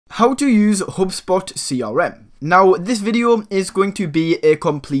how to use Hubspot CRM. Now, this video is going to be a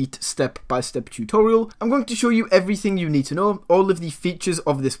complete step-by-step tutorial. I'm going to show you everything you need to know, all of the features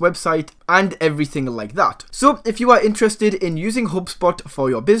of this website, and everything like that. So, if you are interested in using Hubspot for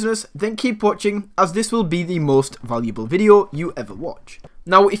your business, then keep watching, as this will be the most valuable video you ever watch.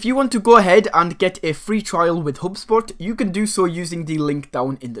 Now, if you want to go ahead and get a free trial with Hubspot, you can do so using the link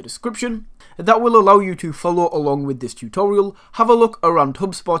down in the description. That will allow you to follow along with this tutorial, have a look around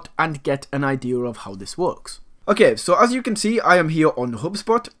Hubspot, and get an idea of how this works. Okay, so as you can see, I am here on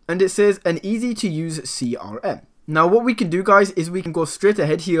Hubspot, and it says an easy to use CRM. Now what we can do, guys, is we can go straight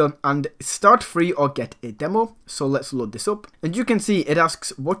ahead here and start free or get a demo. So let's load this up, and you can see it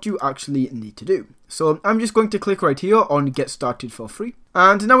asks what you actually need to do. So I'm just going to click right here on get started for free,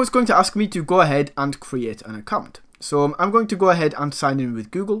 and now it's going to ask me to go ahead and create an account. So I'm going to go ahead and sign in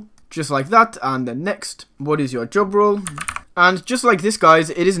with Google, just like that, and then next, what is your job role? And just like this, guys,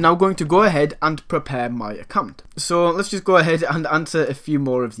 it is now going to go ahead and prepare my account. So let's just go ahead and answer a few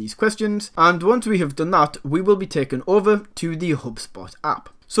more of these questions. And once we have done that, we will be taken over to the Hubspot app.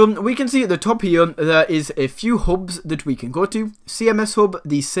 So we can see at the top here, there is a few hubs that we can go to. CMS hub,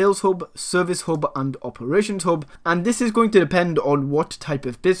 the sales hub, service hub, and operations hub. And this is going to depend on what type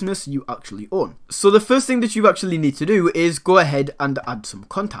of business you actually own. So the first thing that you actually need to do is go ahead and add some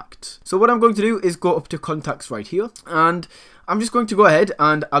contacts. So what I'm going to do is go up to contacts right here. And I'm just going to go ahead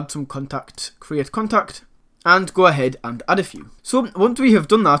and add some contacts, create contact, and go ahead and add a few. So once we have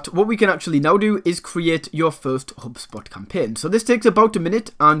done that, what we can actually now do is create your first HubSpot campaign. So this takes about a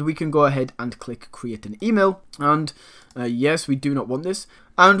minute, and we can go ahead and click create an email. And yes, we do not want this.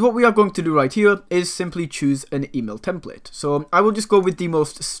 And what we are going to do right here is simply choose an email template. So I will just go with the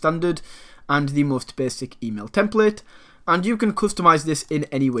most standard and the most basic email template. And you can customize this in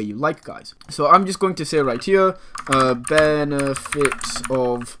any way you like, guys. So I'm just going to say right here, benefits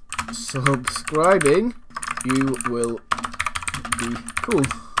of subscribing, you will be cool.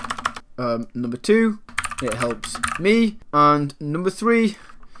 Number 2, it helps me. And number 3,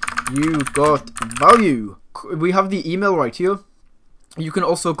 you got value. We have the email right here. You can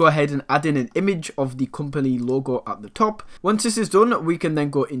also go ahead and add in an image of the company logo at the top. Once this is done, we can then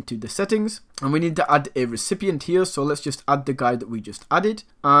go into the settings, and we need to add a recipient here. So let's just add the guy that we just added.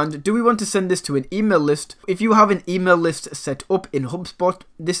 And do we want to send this to an email list? If you have an email list set up in HubSpot,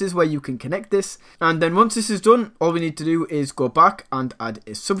 this is where you can connect this. And then once this is done, all we need to do is go back and add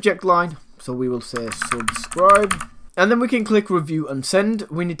a subject line. So we will say subscribe, and then we can click review and send.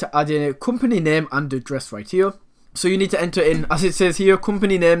 We need to add in a company name and address right here. So you need to enter in, as it says here,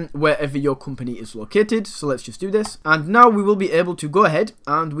 company name wherever your company is located. So let's just do this. And now we will be able to go ahead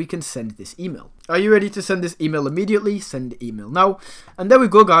and we can send this email. Are you ready to send this email immediately? Send email now. And there we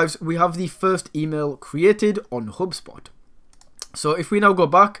go, guys. We have the first email created on HubSpot. So if we now go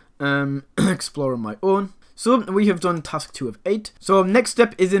back, explore on my own. So we have done task 2 of 8. So next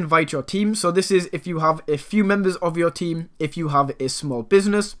step is invite your team. So this is if you have a few members of your team, if you have a small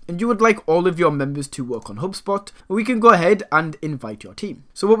business and you would like all of your members to work on HubSpot, we can go ahead and invite your team.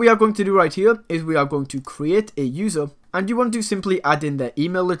 So what we are going to do right here is we are going to create a user, and you want to simply add in their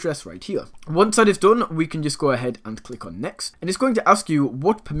email address right here. Once that is done, we can just go ahead and click on next, and it's going to ask you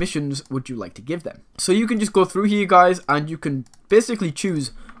what permissions would you like to give them. So you can just go through here, guys, and you can basically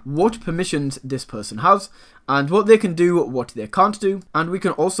choose what permissions this person has and what they can do, what they can't do, and we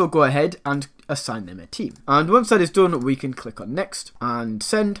can also go ahead and assign them a team. And once that is done, we can click on next and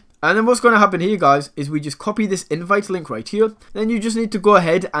send. And then what's going to happen here, guys, is we just copy this invite link right here. Then you just need to go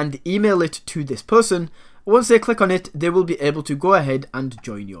ahead and email it to this person. Once they click on it, they will be able to go ahead and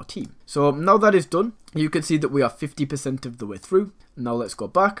join your team. So now that is done, you can see that we are 50% of the way through. Now let's go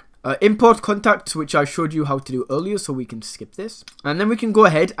back. Import contacts, which I showed you how to do earlier, so we can skip this. And then we can go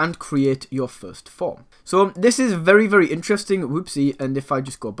ahead and create your first form. So this is very, very interesting. Whoopsie. And if I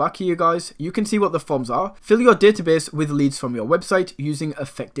just go back here, guys, you can see what the forms are. Fill your database with leads from your website using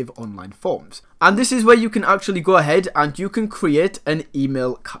effective online forms. And this is where you can actually go ahead and you can create an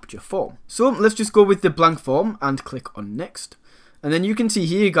email capture form. So let's just go with the blank form and click on next. And then you can see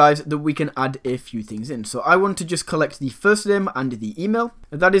here, guys, that we can add a few things in. So I want to just collect the first name and the email.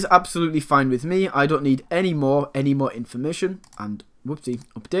 That is absolutely fine with me. I don't need any more information. And whoopsie,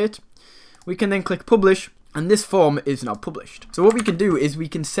 update. We can then click publish, and this form is now published. So what we can do is we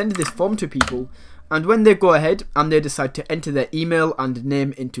can send this form to people, and when they go ahead and they decide to enter their email and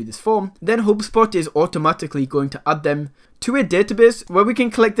name into this form, then HubSpot is automatically going to add them to a database where we can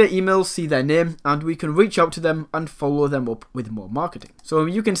collect their emails, see their name, and we can reach out to them and follow them up with more marketing. So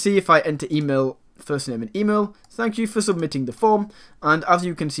you can see if I enter email first name and email. Thank you for submitting the form. And as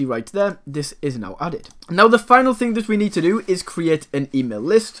you can see right there, this is now added. Now the final thing that we need to do is create an email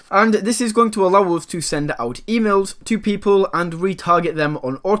list. And this is going to allow us to send out emails to people and retarget them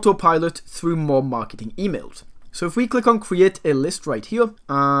on autopilot through more marketing emails. So if we click on create a list right here,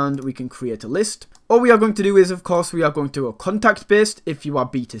 and we can create a list, all we are going to do is, of course, we are going to go contact based if you are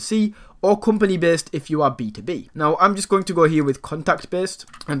B2C, or company based if you are B2B. Now I'm just going to go here with contact based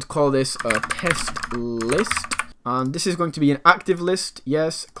and call this a test list. And this is going to be an active list.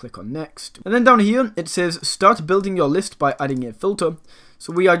 Yes, click on next. And then down here, it says start building your list by adding a filter.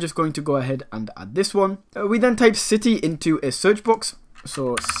 So we are just going to go ahead and add this one. We then type city into a search box.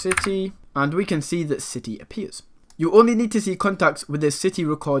 So city, and we can see that city appears. You only need to see contacts with a city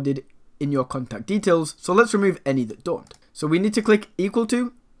recorded in your contact details. So let's remove any that don't. So we need to click equal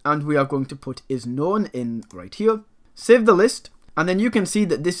to, and we are going to put is known in right here. Save the list. And then you can see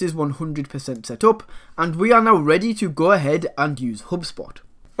that this is 100% set up, and we are now ready to go ahead and use HubSpot.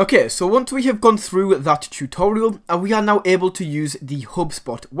 Okay, so once we have gone through that tutorial, we are now able to use the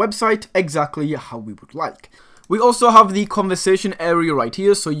HubSpot website exactly how we would like. We also have the conversation area right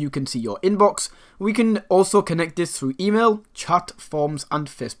here, so you can see your inbox. We can also connect this through email, chat, forms, and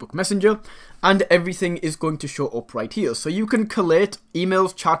Facebook Messenger, and everything is going to show up right here. So you can collate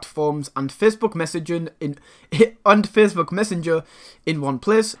emails, chat, forms, and Facebook Messenger in one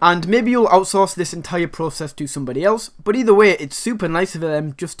place. And maybe you'll outsource this entire process to somebody else, but either way, it's super nice for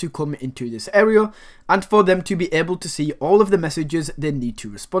them just to come into this area and for them to be able to see all of the messages they need to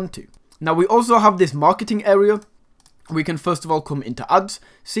respond to. Now we also have this marketing area. We can first of all come into ads,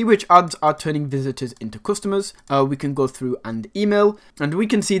 see which ads are turning visitors into customers. We can go through and email, and we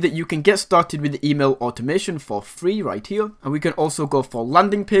can see that you can get started with email automation for free right here. And we can also go for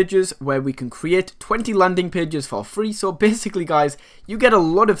landing pages, where we can create 20 landing pages for free. So basically guys, you get a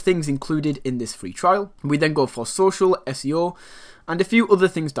lot of things included in this free trial. We then go for social, SEO, and a few other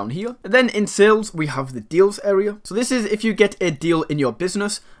things down here. And then in sales, we have the deals area. So this is if you get a deal in your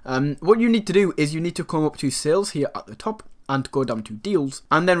business. What you need to do is you need to come up to sales here at the top and go down to deals.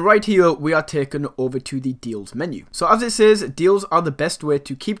 And then right here, we are taken over to the deals menu. So as it says, deals are the best way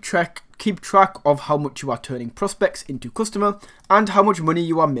to keep track of how much you are turning prospects into customer and how much money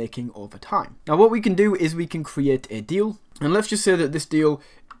you are making over time. Now what we can do is we can create a deal. And let's just say that this deal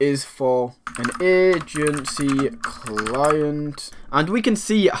is for an agency client, and we can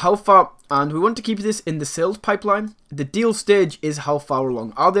see how far, and we want to keep this in the sales pipeline. The deal stage is how far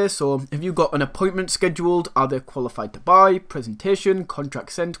along are they. So if you've got an appointment scheduled, are they qualified to buy, presentation,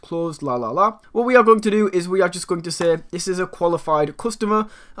 contract sent, closed, la la la. What we are going to do is we are just going to say this is a qualified customer,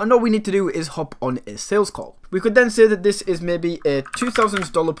 and all we need to do is hop on a sales call. We could then say that this is maybe a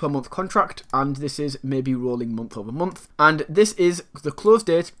 $2,000 per month contract, and this is maybe rolling month over month, and this is the close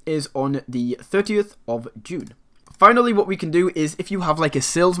date is on the 30th of June. Finally, what we can do is if you have like a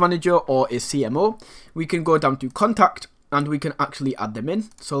sales manager or a CMO, we can go down to contact and we can actually add them in.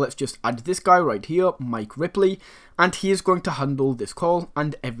 So let's just add this guy right here, Mike Ripley, and he is going to handle this call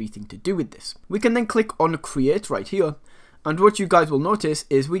and everything to do with this. We can then click on create right here. And what you guys will notice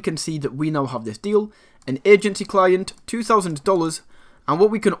is we can see that we now have this deal, an agency client, $2,000. And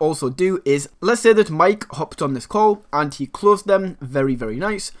what we can also do is, let's say that Mike hopped on this call and he closed them, very, very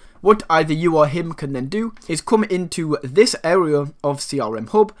nice. What either you or him can then do is come into this area of CRM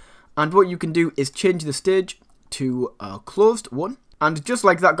Hub, and what you can do is change the stage to closed one. And just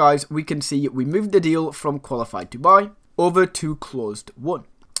like that guys, we can see we moved the deal from qualified to buy over to closed one.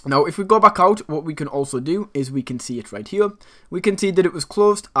 Now if we go back out, what we can also do is we can see it right here. We can see that it was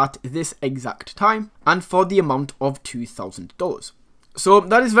closed at this exact time and for the amount of $2,000. So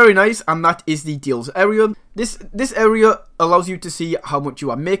that is very nice, and that is the deals area. This area allows you to see how much you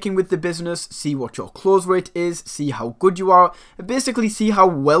are making with the business, see what your close rate is, see how good you are, and basically see how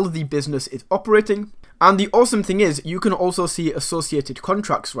well the business is operating. And the awesome thing is you can also see associated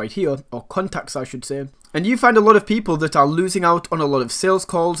contracts right here, or contacts I should say. And you find a lot of people that are losing out on a lot of sales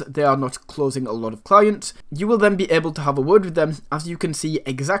calls, they are not closing a lot of clients. You will then be able to have a word with them as you can see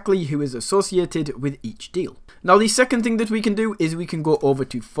exactly who is associated with each deal. Now the second thing that we can do is we can go over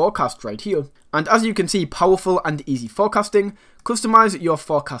to forecast right here. And as you can see, powerful and easy forecasting, customize your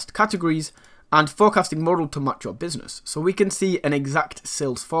forecast categories, and forecasting model to match your business. So we can see an exact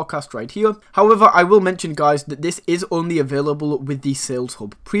sales forecast right here. However, I will mention guys that this is only available with the Sales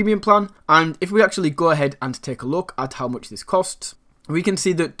Hub Premium plan. And if we actually go ahead and take a look at how much this costs, we can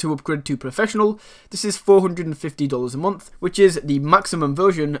see that to upgrade to professional, this is $450 a month, which is the maximum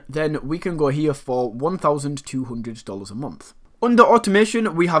version. Then we can go here for $1,200 a month. Under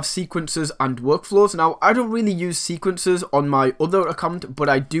automation, we have sequences and workflows. Now, I don't really use sequences on my other account, but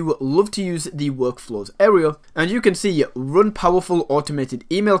I do love to use the workflows area. And you can see run powerful automated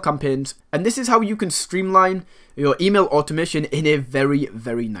email campaigns. And this is how you can streamline your email automation in a very,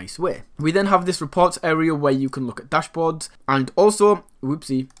 very nice way. We then have this reports area where you can look at dashboards, and also,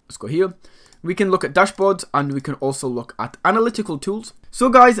 whoopsie, let's go here. We can look at dashboards, and we can also look at analytical tools. So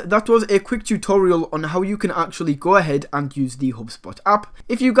guys, that was a quick tutorial on how you can actually go ahead and use the HubSpot app.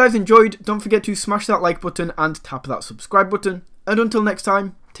 If you guys enjoyed, don't forget to smash that like button and tap that subscribe button. And until next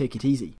time, take it easy.